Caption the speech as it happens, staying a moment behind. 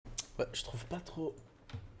Ouais, je trouve pas trop.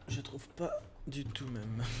 Je trouve pas du tout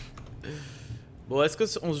même. Bon, est-ce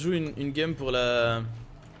qu'on se joue une game pour la...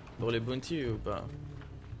 pour les bounty ou pas?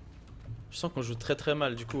 Je sens qu'on joue très très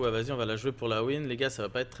mal, du coup ouais, vas-y on va la jouer pour la win. Les gars, ça va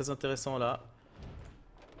pas être très intéressant là.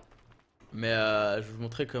 Mais je vais vous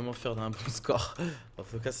montrer comment faire un bon score. En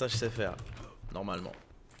tout cas ça je sais faire, normalement.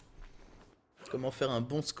 Comment faire un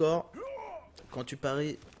bon score quand tu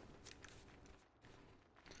paries.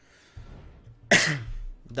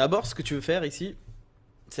 D'abord ce que tu veux faire ici,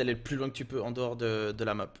 c'est aller le plus loin que tu peux en dehors de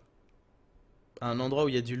la map. Un endroit où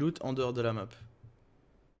il y a du loot en dehors de la map.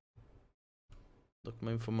 Donc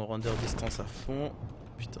moi il me faut mon render distance à fond.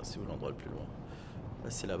 Putain, c'est où l'endroit le plus loin? Là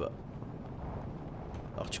c'est là-bas.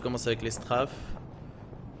 Alors tu commences avec les strafes.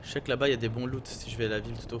 Je sais que là-bas il y a des bons loots si je vais à la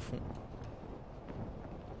ville tout au fond.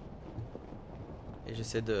 Et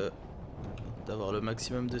j'essaie d'avoir le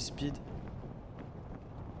maximum de speed.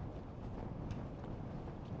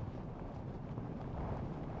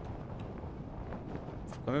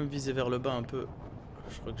 Faut quand même viser vers le bas un peu.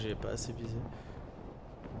 Je crois que j'ai pas assez visé.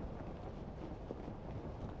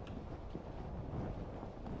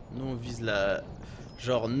 Nous on vise la...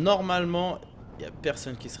 Genre normalement il y a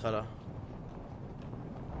personne qui sera là.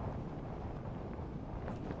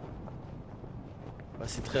 Bah,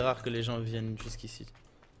 c'est très rare que les gens viennent jusqu'ici.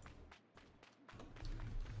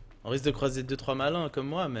 On risque de croiser 2-3 malins comme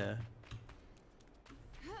moi mais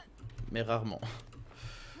rarement.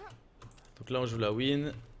 Donc là on joue la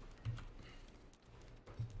win.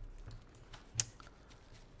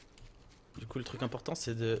 Du coup le truc important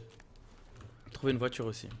c'est de trouver une voiture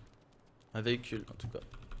aussi. Un véhicule en tout cas.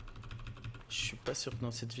 Je suis pas sûr que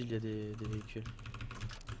dans cette ville il y a des véhicules.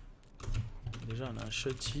 Déjà on a un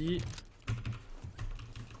shotty.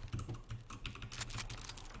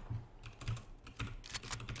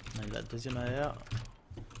 On a la deuxième AR.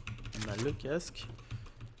 On a le casque.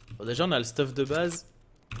 Bon déjà on a le stuff de base.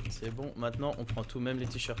 C'est bon, maintenant on prend tout, même les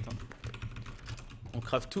t-shirts. Hein. On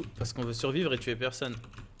crave tout parce qu'on veut survivre et tuer personne.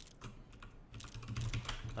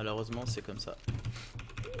 Malheureusement c'est comme ça.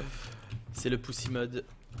 C'est le pussy mode.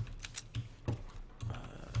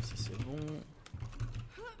 Ça c'est bon.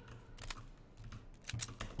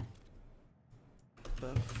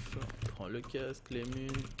 Paf. On prend le casque, les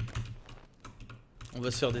mules. On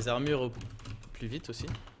va se faire des armures au plus vite aussi.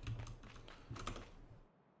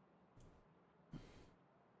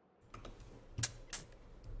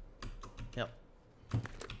 Merde.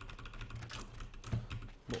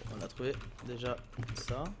 Bon, on a trouvé déjà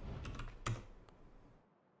ça.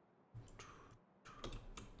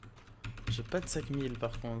 J'ai pas de sac 1000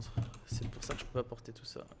 par contre. C'est pour ça que je peux pas porter tout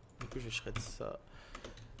ça. Du coup, je vais shred ça.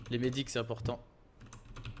 Les médics, c'est important.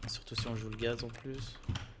 Surtout si on joue le gaz en plus.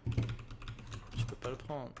 Je peux pas le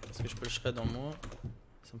prendre. Est-ce que je peux le shred en moins?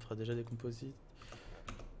 Ça me fera déjà des composites.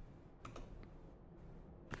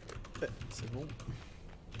 Ouais, c'est bon.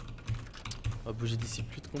 On va bouger d'ici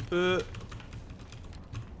plus qu'on peut.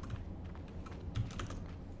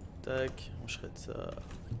 Tac, on shred ça.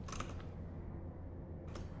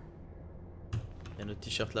 Il y a notre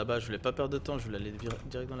t-shirt là-bas, je voulais pas perdre de temps, je voulais aller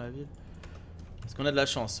direct dans la ville. Est-ce qu'on a de la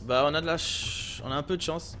chance? Bah on a on a un peu de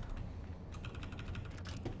chance.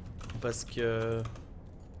 Parce que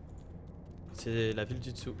c'est la ville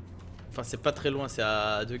du dessous. Enfin c'est pas très loin, c'est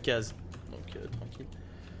à 2 cases. Donc tranquille.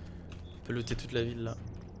 On peut looter toute la ville là.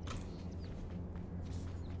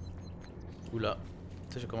 Ou là.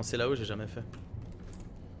 Tu sais j'ai commencé là-haut, j'ai jamais fait.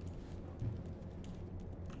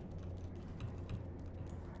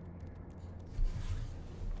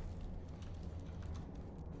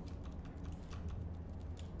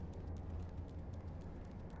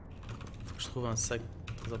 Faut que je trouve un sac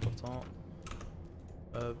très important.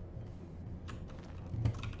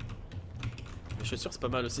 Les chaussures c'est pas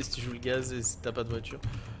mal aussi si tu joues le gaz et si t'as pas de voiture.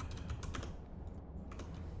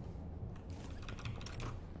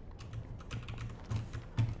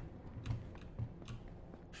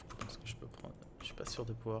 Je pense que je peux prendre. Je suis pas sûr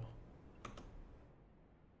de pouvoir.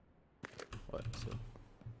 Ouais, c'est bon.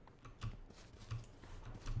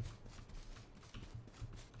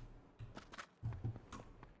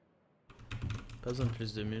 Pas besoin de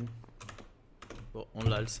plus de mules. Bon,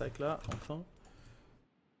 on a le sac là, enfin.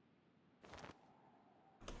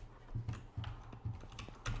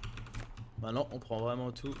 Maintenant, on prend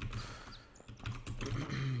vraiment tout.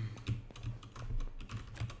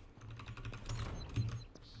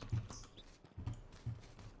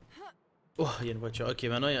 Oh, il y a une voiture. Ok,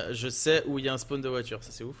 maintenant je sais où il y a un spawn de voiture.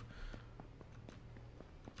 Ça, c'est ouf.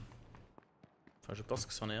 Enfin, je pense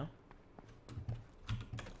que c'en est un.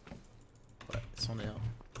 Ouais, c'en est un.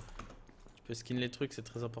 Tu peux skin les trucs, c'est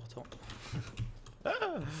très important. Ah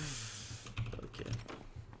ok.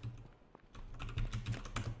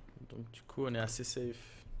 coup on est assez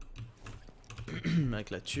safe avec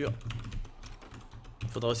la ture.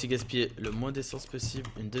 Faudra aussi gaspiller le moins d'essence possible.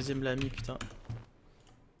 Une deuxième lame, putain.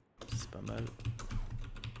 C'est pas mal.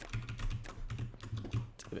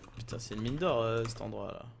 Putain, c'est une mine d'or cet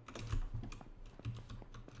endroit là.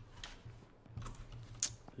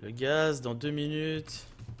 Le gaz dans 2 minutes.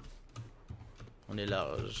 On est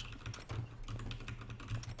large.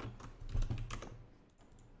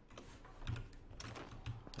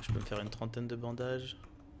 Je peux me faire une trentaine de bandages.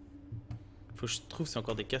 Faut que je trouve c'est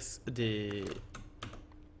encore des casques. Ouais,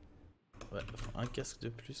 enfin, un casque de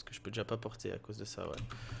plus que je peux déjà pas porter à cause de ça, ouais.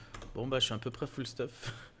 Bon bah je suis à peu près full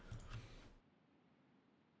stuff.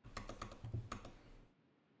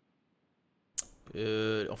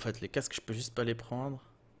 En fait les casques je peux juste pas les prendre.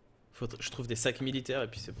 Faut que je trouve des sacs militaires et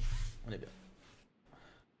puis c'est bon. On est bien.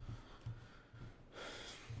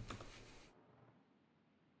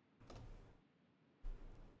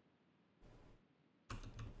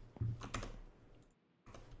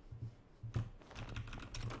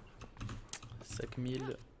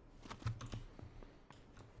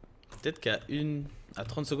 Peut-être qu'à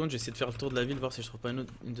 30 secondes, j'essaie de faire le tour de la ville, voir si je trouve pas une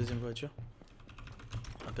deuxième voiture.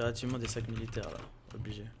 Impérativement des sacs militaires là,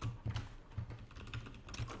 obligé.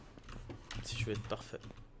 Si je veux être parfait.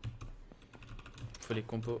 Faut les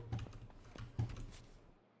compos.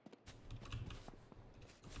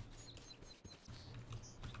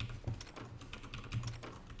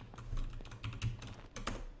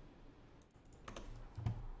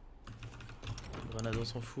 Grenade on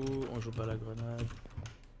s'en fout, on joue pas la grenade.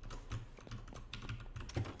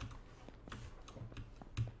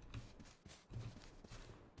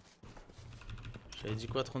 J'avais dit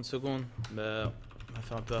quoi, 30 secondes? Bah on va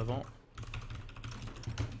faire un peu avant.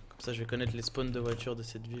 Comme ça je vais connaître les spawns de voitures de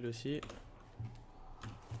cette ville aussi.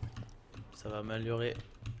 Ça va améliorer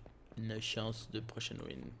nos chances de prochaine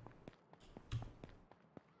win.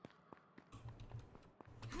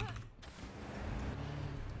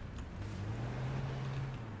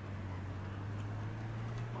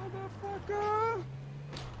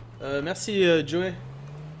 Merci Joey.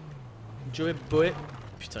 Joey Boé.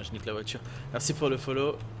 Putain, je nique la voiture. Merci pour le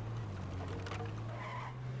follow.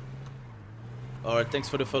 Alright, thanks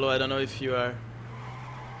for the follow. I don't know if you are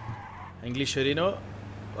English Rino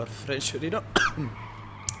or French Rino.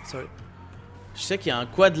 Sorry. Je sais qu'il y a un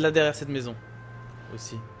quad là derrière cette maison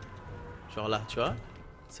aussi. Genre là, tu vois.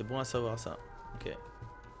 C'est bon à savoir ça. Ok.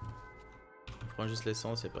 Je prends juste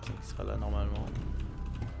l'essence, il n'y a personne qui sera là normalement.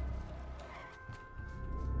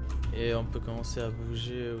 Et on peut commencer à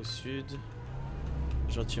bouger au sud.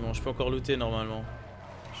 Gentiment. Je peux encore looter normalement.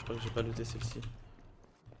 Je crois que j'ai pas looté celle-ci.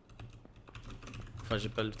 Enfin, j'ai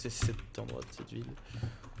pas looté cet endroit de cette ville.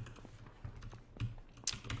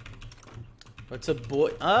 What's up,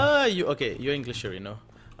 boy? Ah, okay, you're English here, you know.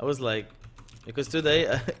 I was like, because today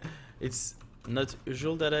it's not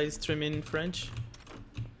usual that I stream in French.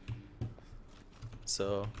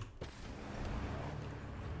 So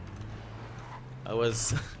I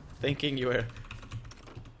was thinking you were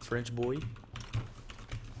French boy.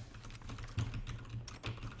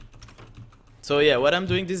 So yeah, what I'm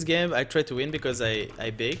doing this game, I try to win because I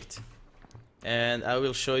baked. And I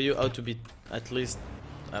will show you how to be at least,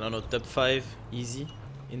 I don't know, top 5 easy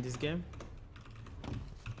in this game.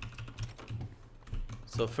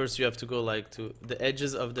 So first you have to go like to the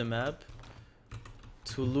edges of the map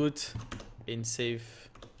to loot in safe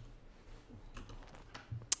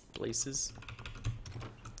places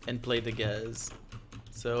and play the gas.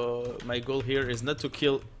 So my goal here is not to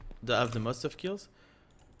kill have the most of kills.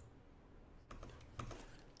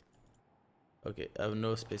 Okay, I have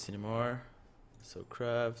no space anymore. So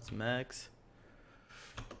craft, max.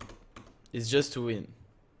 It's just to win.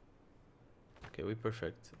 Okay, we're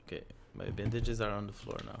perfect. Okay, my bandages are on the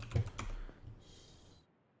floor now.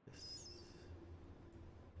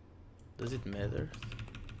 Does it matter?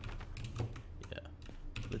 Yeah.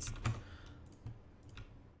 Let's.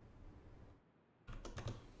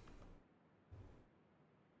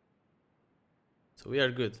 So we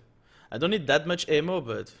are good. I don't need that much ammo,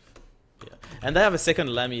 but yeah. And I have a second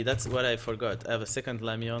Lammy. That's what I forgot. I have a second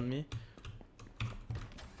Lammy on me.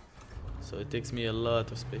 So it takes me a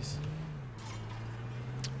lot of space.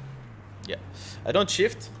 Yeah. I don't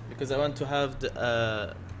shift because I want to have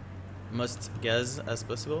the most gas as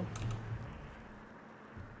possible.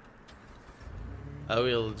 I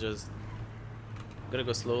will just gonna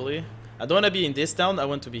go slowly. I don't want to be in this town. I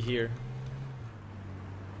want to be here.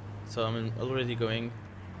 So I'm already going.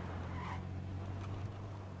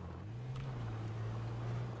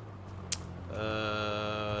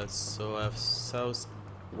 So I have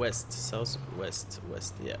southwest,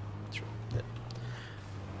 yeah, true. Yeah.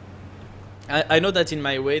 I know that in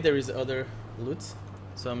my way there is other loot,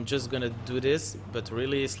 so I'm just gonna do this, but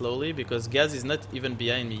really slowly, because Gaz is not even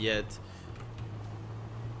behind me yet.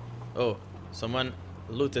 Oh, someone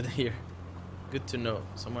looted here. Good to know.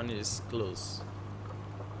 Someone is close.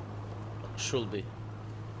 Should be.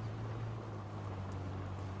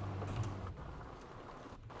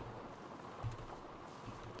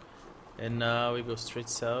 And now we go straight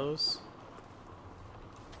south.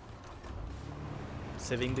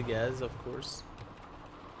 Saving the gas, of course.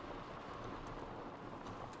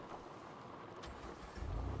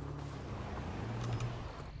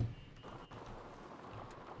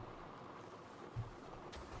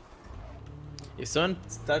 If someone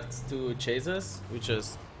starts to chase us, we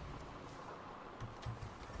just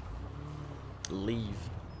leave.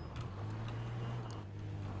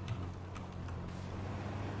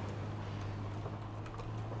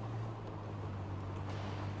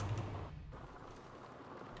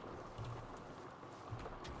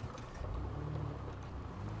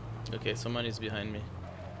 Okay, someone is behind me.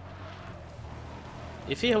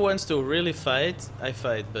 If he wants to really fight, I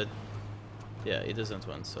fight, but yeah, he doesn't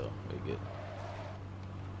want, so we're good.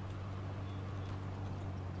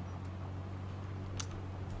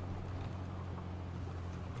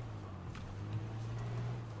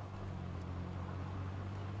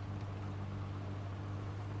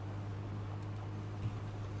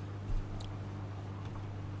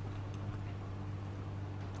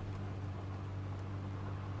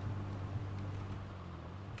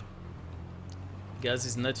 Gas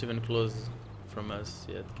is not even close from us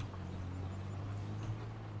yet.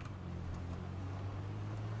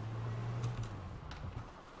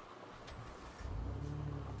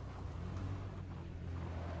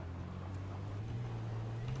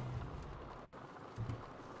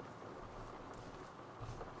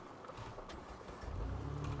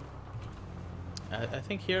 I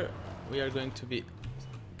think here we are going to be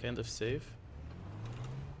kind of safe.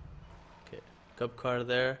 Okay, cop car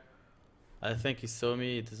there. I think he saw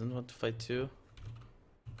me, he doesn't want to fight too.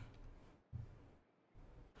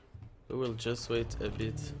 We will just wait a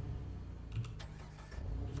bit.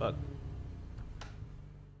 Fuck.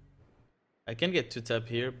 I can get 2-tap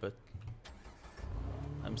here, but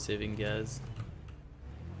I'm saving gas.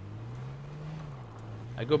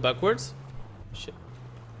 I go backwards? Shit.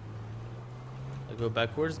 I go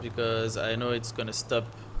backwards because I know it's gonna stop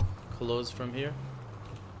close from here.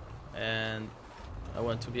 And I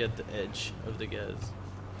want to be at the edge of the gas.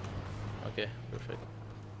 Okay, perfect.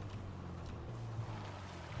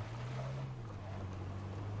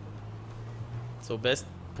 So best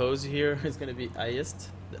pose here is gonna be highest,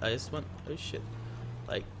 the highest one. Oh shit,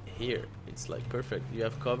 like here, it's like perfect. You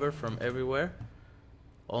have cover from everywhere,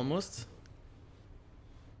 almost.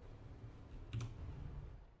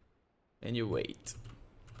 And you wait.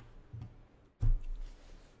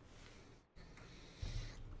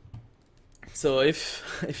 So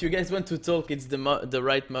if you guys want to talk, it's the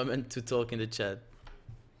right moment to talk in the chat,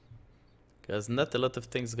 because not a lot of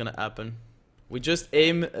things gonna happen. We just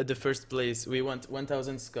aim at the first place. We want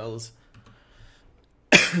 1,000 skulls.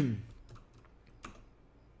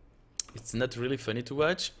 It's not really funny to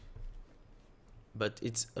watch, but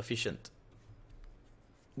it's efficient.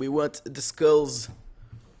 We want the skulls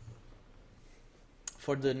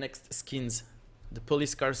for the next skins, the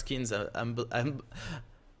police car skins.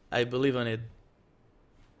 I believe on it.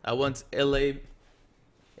 I want LAPD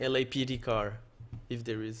car, if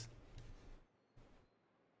there is.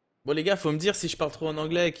 Bon les gars, faut me dire si je parle trop en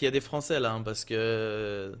anglais et qu'il y a des français là, hein, parce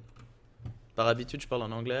que par habitude je parle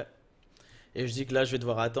en anglais. Et je dis que là je vais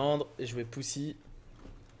devoir attendre et je vais pousser.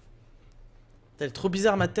 Elle est trop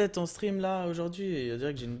bizarre ma tête en stream là aujourd'hui, on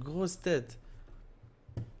dirait que j'ai une grosse tête.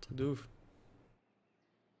 Truc de ouf.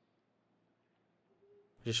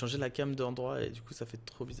 J'ai changé la cam d'endroit et du coup ça fait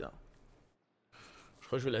trop bizarre. Je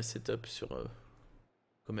crois que je vais la setup sur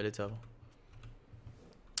comme elle était avant.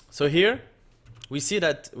 So here we see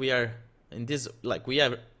that we are in this, like we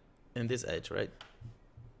are in this edge, right?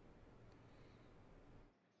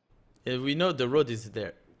 And we know the road is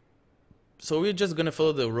there. So we're just gonna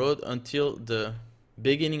follow the road until the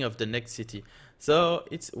beginning of the next city. So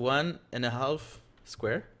it's 1.5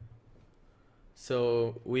 square.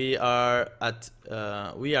 So we are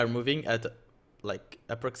moving at like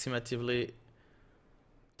approximately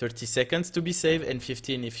 30 seconds to be safe, and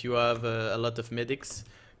 15 if you have a lot of medics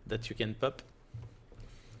that you can pop.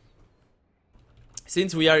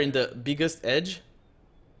 Since we are in the biggest edge,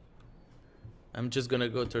 I'm just gonna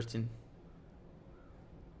go 13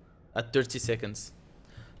 at 30 seconds.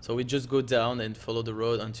 So we just go down and follow the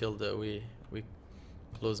road until we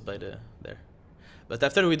close by there. But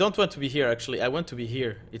after we don't want to be here actually. I want to be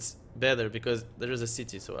here. It's better because there is a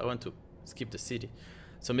city, so I want to skip the city.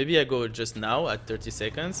 So maybe I go just now at 30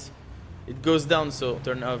 seconds. It goes down, so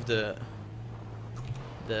turn off the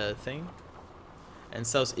thing. And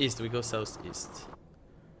southeast, we go southeast.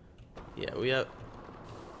 Yeah, we have.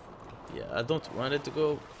 Yeah, I don't want it to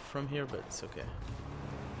go from here, but it's okay.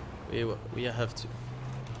 We have to.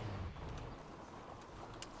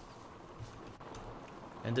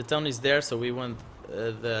 And the town is there, so we want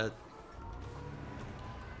that.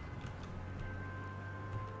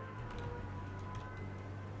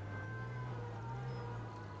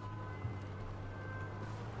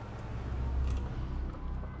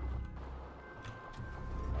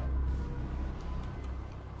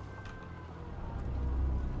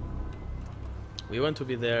 We want to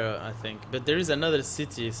be there, I think. But there is another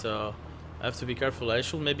city, so I have to be careful. I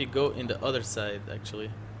should maybe go in the other side,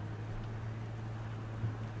 actually.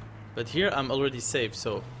 But here I'm already safe,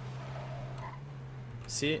 so...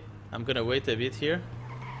 See, I'm gonna wait a bit here.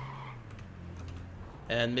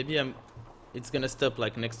 And maybe it's gonna stop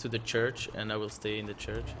like next to the church, and I will stay in the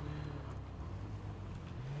church.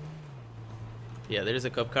 Yeah, there is a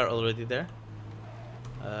cop car already there.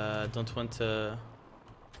 Don't want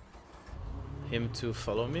him to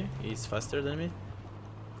follow me. He's faster than me.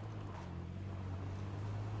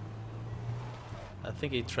 I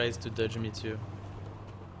think he tries to dodge me too.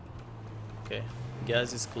 Okay,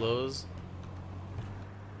 gas is close.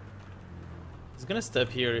 He's gonna stop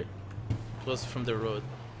here, close from the road.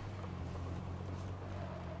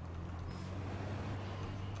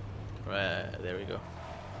 Right, there we go.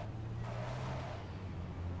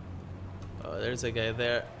 Oh, there's a guy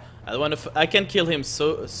there. I want to. I can kill him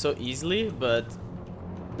so easily, but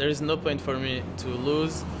there is no point for me to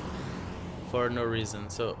lose for no reason.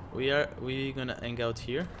 So we gonna hang out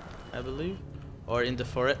here, I believe, or in the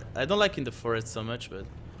forest. I don't like in the forest so much, but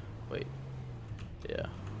wait, yeah.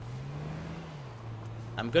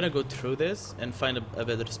 I'm gonna go through this and find a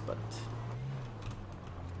better spot.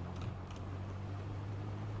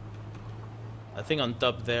 I think on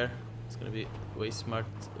top there, it's gonna be way smart.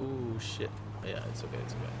 Ooh, shit. Yeah, it's okay,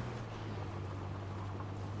 it's okay.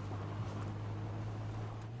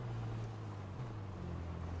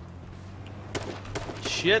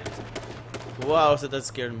 Shit! Wow, so that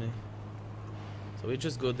scared me. So we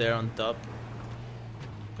just go there on top.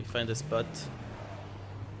 We find a spot.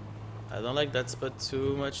 I don't like that spot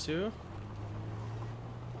too much too.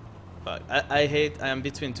 Fuck, I hate, I am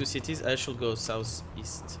between two cities. I should go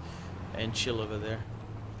southeast and chill over there.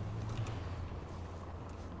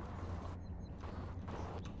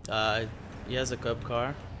 He has a cop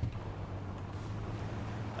car.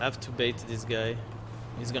 I have to bait this guy.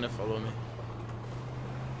 He's gonna follow me.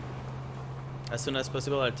 As soon as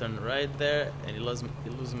possible, I'll turn right there, and he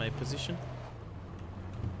loses my position.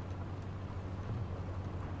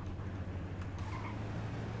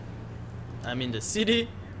 I'm in the city,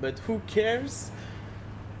 but who cares?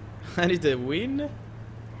 I need a win.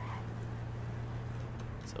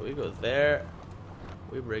 So we go there.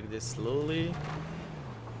 We break this slowly.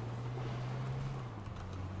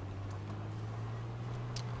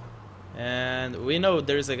 And we know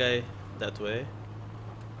there's a guy that way.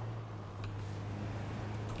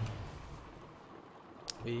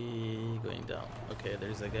 We going down. Okay,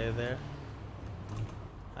 there's a guy there.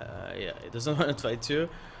 Yeah, he doesn't want to fight too.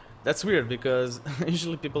 That's weird because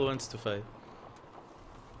usually people want to fight.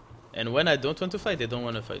 And when I don't want to fight, they don't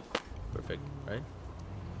want to fight. Perfect, right?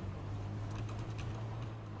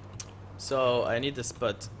 So I need a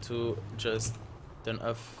spot to just turn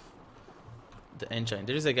off the engine.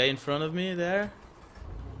 There is a guy in front of me there.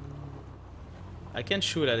 I can't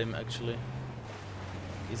shoot at him actually.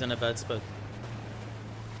 He's in a bad spot.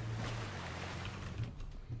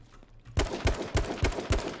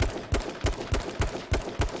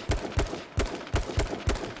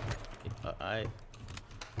 I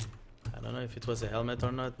don't know if it was a helmet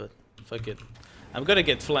or not, but fuck it. I'm gonna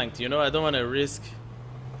get flanked, you know, I don't want to risk.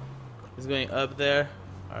 He's going up there.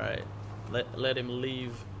 Alright, let him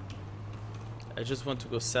leave. I just want to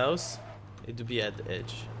go south. It to be at the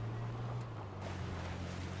edge.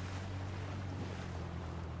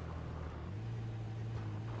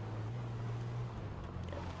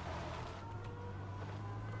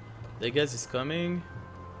 The gas is coming.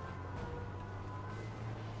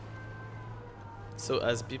 So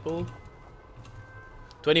as people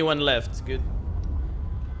 21 left, good.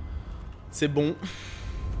 C'est bon.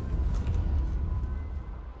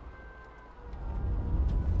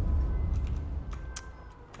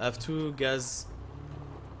 I have 2 gas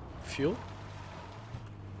fuel.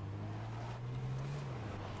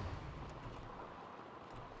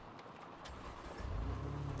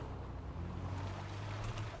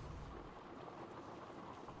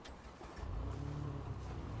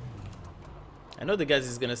 I know the guys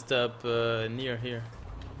is gonna stop near here.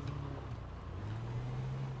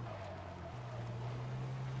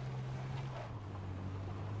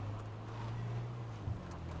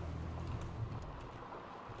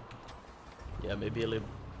 Yeah, maybe a little.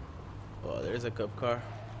 Oh, there's a cop car.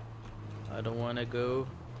 I don't wanna go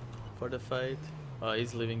for the fight. Oh,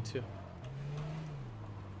 he's leaving too.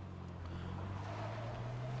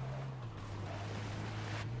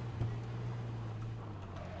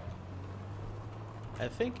 I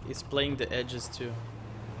think he's playing the edges too.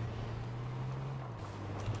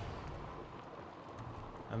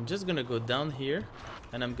 I'm just gonna go down here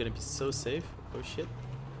and I'm gonna be so safe. Oh shit.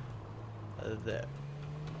 There.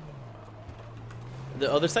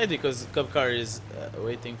 The other side because cop car is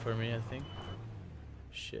waiting for me, I think.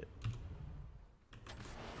 Shit.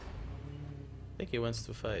 I think he wants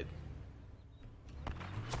to fight.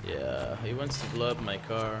 Yeah, he wants to blow up my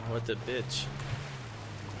car. What a bitch.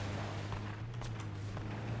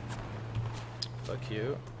 Fuck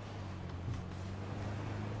you.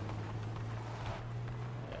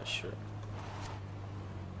 Yeah, sure.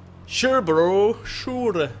 Sure, bro.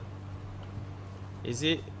 Sure. Is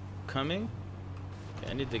he coming?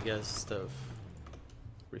 Okay, I need the gas stuff.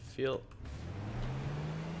 Refill.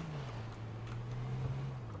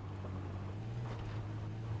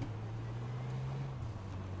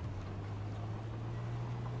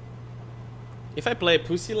 If I play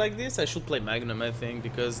pussy like this, I should play Magnum, I think,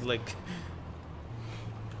 because like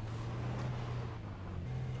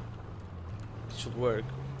it should work.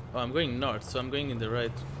 Oh, I'm going north, so I'm going in the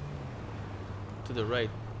right, to the right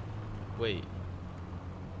way.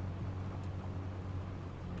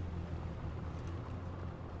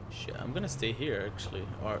 Shit, I'm gonna stay here actually,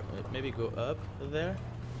 or maybe go up there.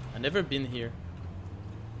 I've never been here.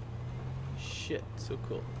 Shit, so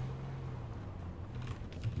cool.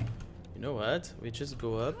 You know what? We just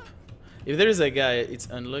go up. If there is a guy, it's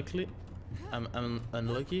unlikely. I'm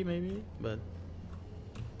unlucky maybe, but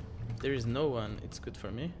if there is no one, it's good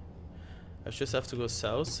for me. I just have to go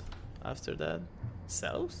south after that.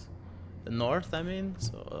 South? North, I mean.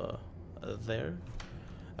 So there.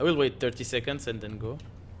 I will wait 30 seconds and then go.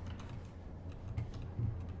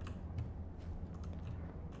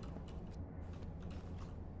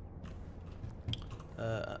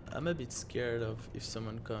 I'm a bit scared of if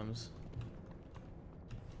someone comes.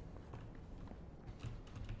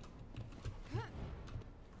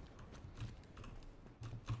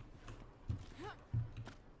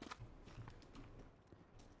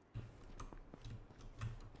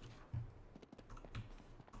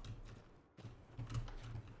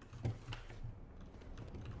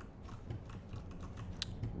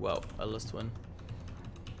 Wow, I lost one.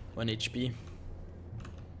 1 HP.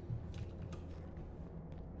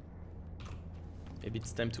 Maybe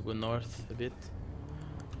it's time to go north a bit.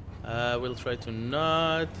 We'll try to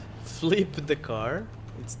not flip the car.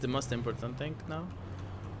 It's the most important thing now.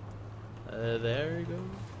 There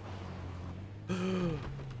we go.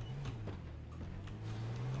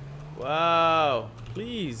 Wow,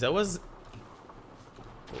 please, I was...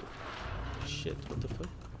 Oh, shit, what the fuck?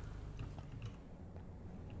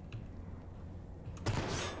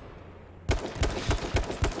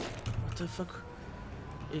 What the fuck?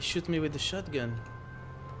 He shot me with the shotgun.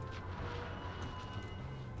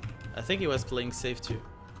 I think he was playing safe too.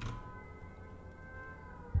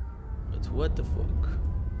 But what the fuck?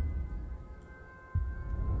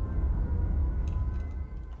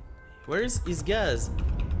 Where is his gas?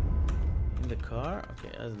 In the car?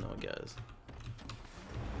 Okay, there's no gas.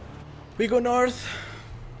 We go north.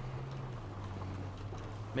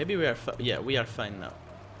 Maybe we are yeah, we are fine now.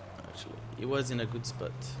 Actually, he was in a good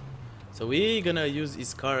spot. So we're gonna use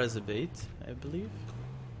his car as a bait, I believe.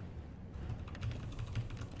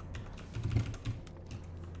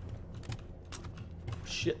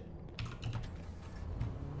 Shit.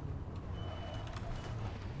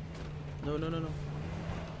 No, no, no, no.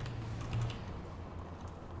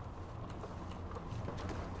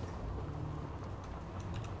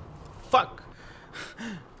 Fuck!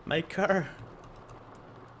 My car!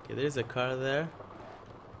 Okay, there's a car there.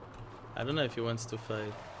 I don't know if he wants to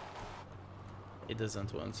fight. He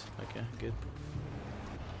doesn't want. Okay, good.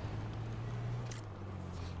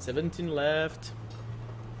 17 left.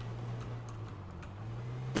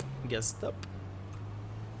 Gas stop.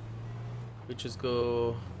 We just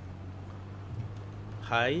go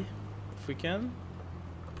high if we can.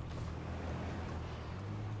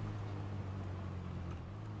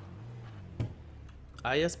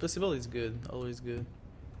 High as possible is good, always good.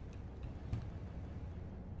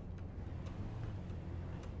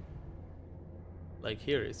 Like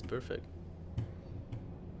here is perfect.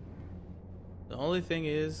 The only thing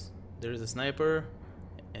is There is a sniper,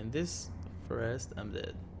 and this forest, I'm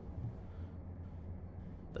dead.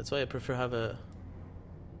 That's why I prefer have a.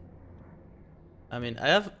 I mean,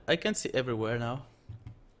 I can see everywhere now.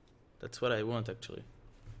 That's what I want actually.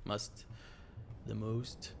 The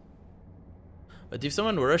most. But if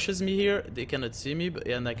someone rushes me here, they cannot see me,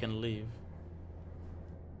 and I can leave.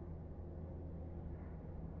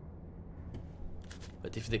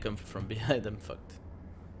 But if they come from behind, I'm fucked.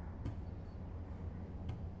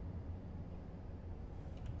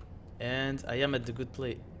 And I am at the good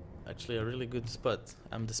play. Actually, a really good spot.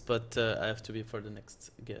 I'm the spot I have to be for the next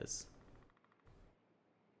guess.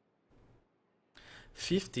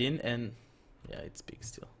 15 and yeah, it's big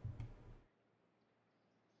still.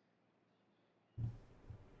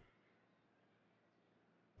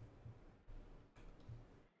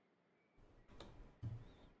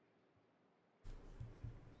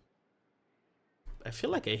 I feel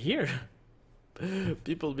like I hear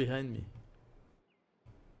people behind me.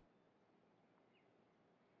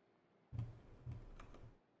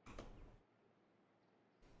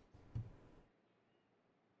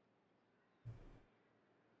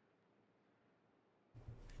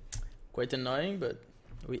 Quite annoying, but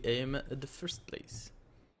we aim at the first place.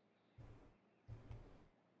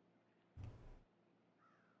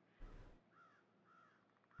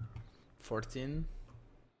 $14.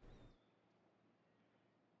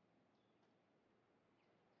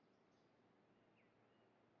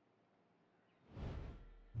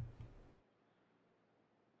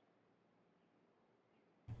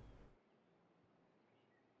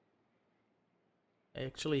 I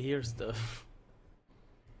actually hear stuff.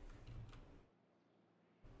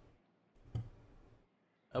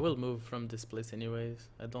 I will move from this place anyways.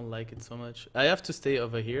 I don't like it so much. I have to stay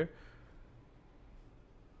over here.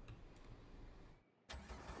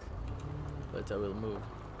 But I will move.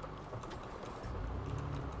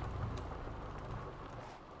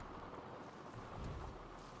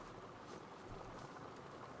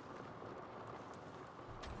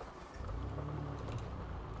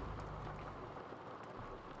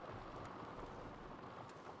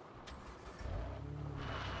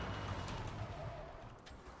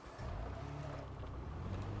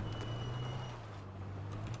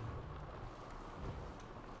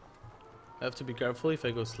 I have to be careful if I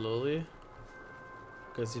go slowly,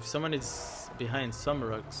 because if someone is behind some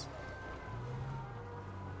rocks,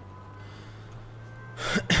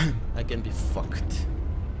 I can be fucked.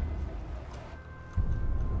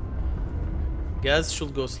 Guys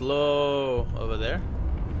should go slow over there.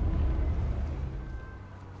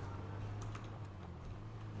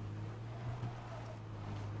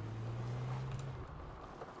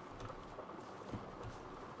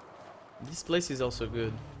 This place is also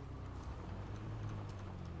good.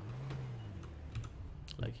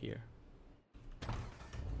 Like here.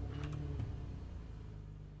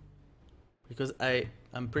 Because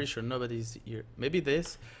I'm pretty sure nobody's here. Maybe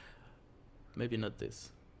this, maybe not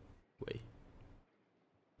this way.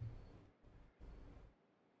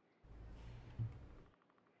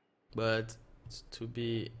 But to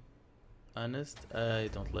be honest, I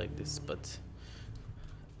don't like this spot.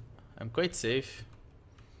 I'm quite safe,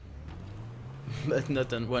 but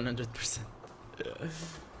not on 100%.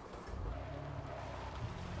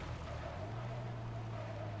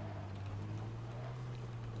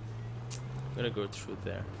 I'm gonna go through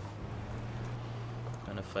there.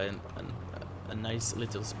 Gonna find a nice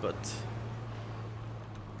little spot.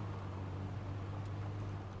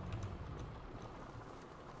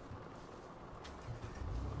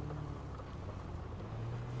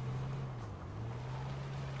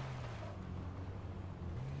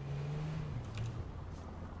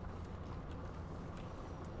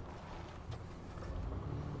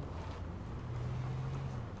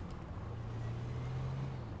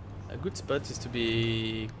 A good spot is to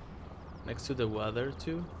be next to the water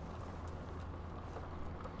too.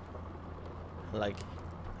 Like,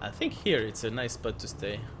 I think here it's a nice spot to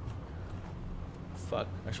stay. Fuck,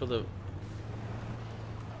 I should have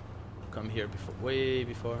come here before, way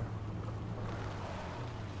before.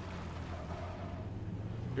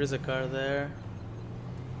 There's a car there.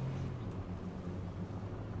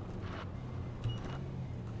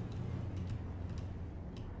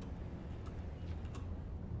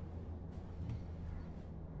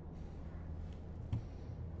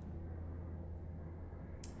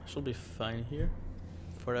 Should be fine here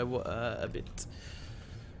for a bit.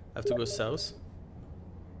 I have to go south.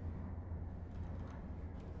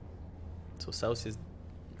 So south is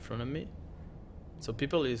in front of me. So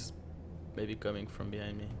people is maybe coming from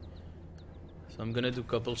behind me. So I'm gonna do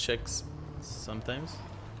couple checks sometimes.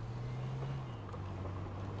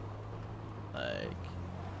 Like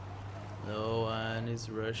No one is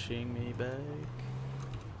rushing me back.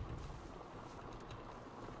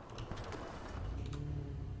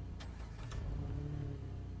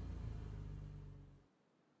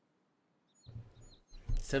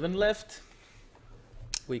 Seven left.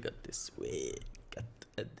 We got this. We got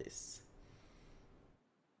this.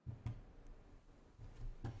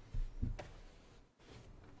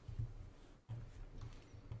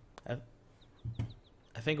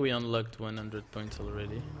 I think we unlocked 100 points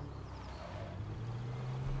already.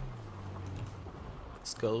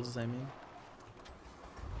 Skulls, I mean.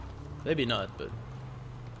 Maybe not, but...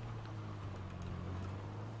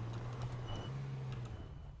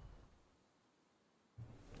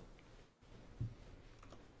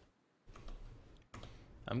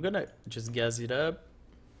 I'm gonna just gas it up.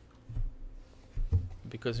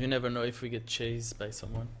 Because we never know if we get chased by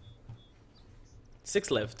someone.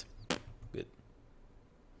 6 left. Good.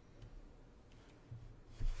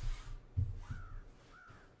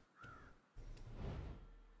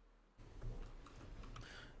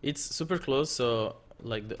 It's super close, so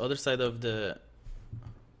like the other side of the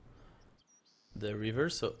river,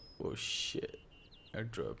 so oh shit,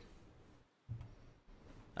 airdrop.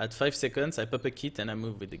 At 5 seconds I pop a kit and I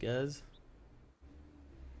move with the gas.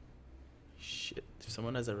 Shit, if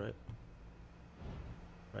someone has a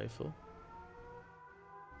rifle.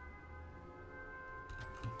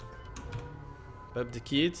 Pop the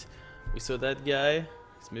kit. We saw that guy.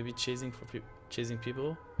 He's maybe chasing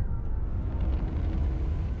people.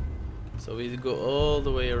 So we go all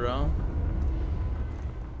the way around.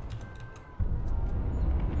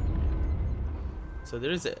 So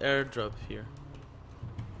there is an airdrop here.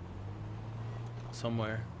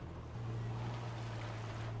 Somewhere.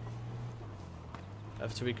 I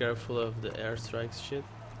have to be careful of the airstrikes shit.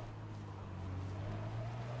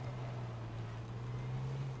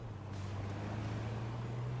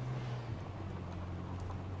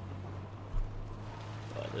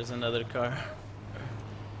 Oh, there's another car.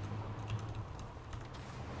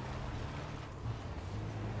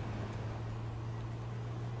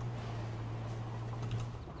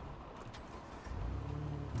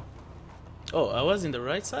 Oh, I was in the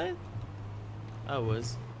right side? I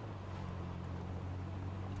was.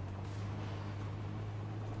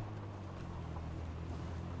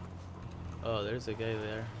 Oh, there's a guy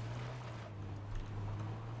there.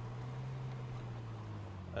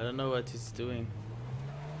 I don't know what he's doing.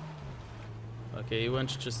 Okay, he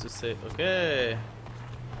wants just to say, okay.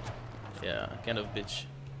 Yeah, kind of bitch.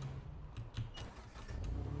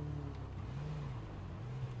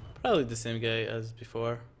 Probably the same guy as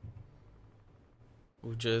before.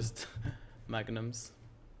 Who just magnums.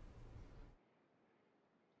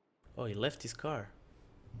 Oh, he left his car.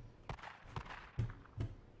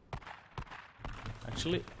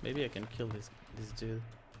 Actually, maybe I can kill this dude.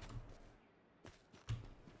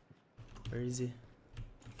 Where is he?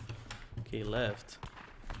 Okay, he left.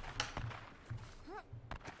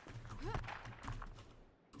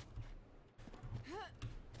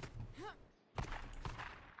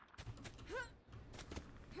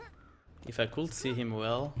 If I could see him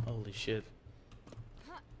well, holy shit.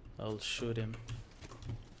 I'll shoot him.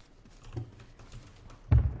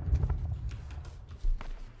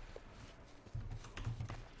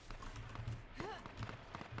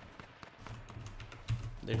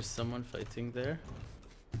 There's someone fighting there.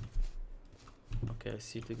 Okay, I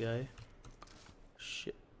see the guy.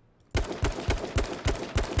 Shit.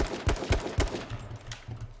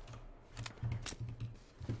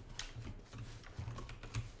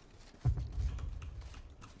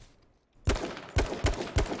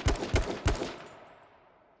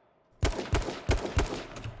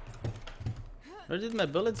 Where did my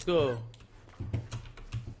bullets go?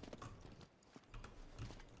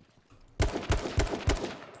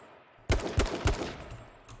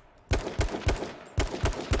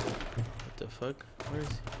 What the fuck? Where is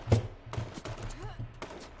he?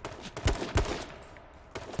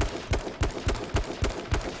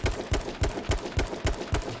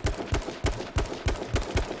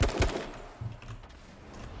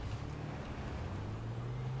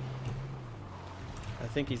 I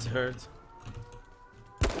think he's hurt.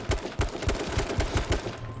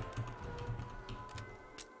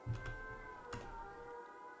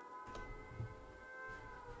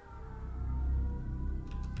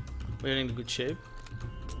 We're in good shape.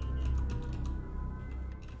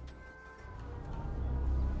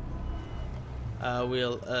 I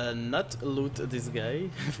will not loot this guy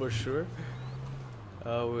for sure.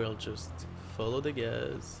 I will just follow the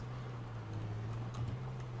gas.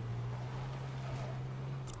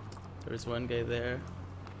 There's one guy there.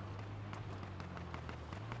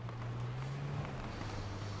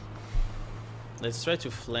 Let's try to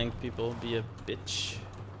flank people, be a bitch.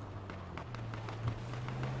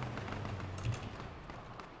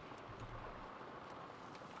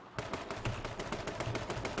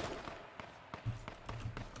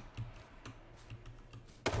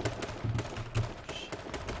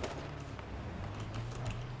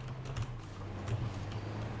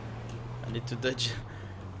 I need to dodge.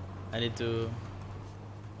 I need to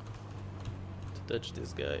dodge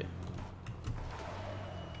this guy.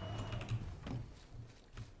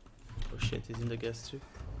 Oh shit, he's in the gas too.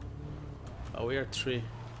 Oh, we are 3.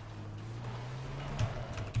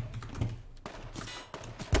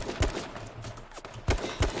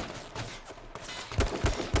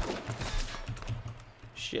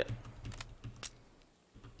 Shit.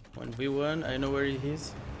 1v1, I know where he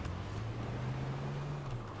is.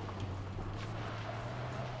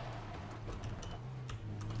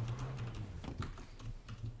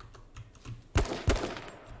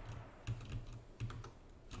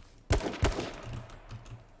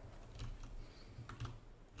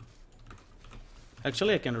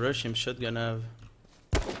 Actually, I can rush him, shotgun have.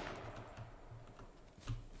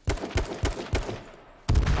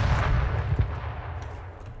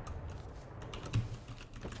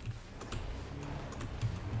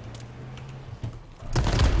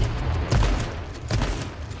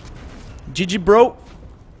 GG, bro.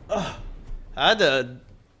 I had a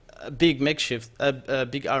big makeshift, a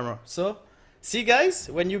big armor. So, see, guys,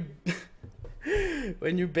 when you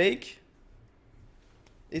when you bake,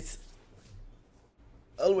 it's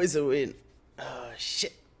always a win. Oh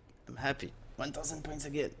shit, I'm happy. 1000 points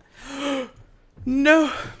again.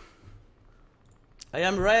 No, I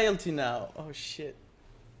am royalty now. Oh shit.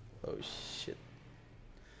 Oh shit.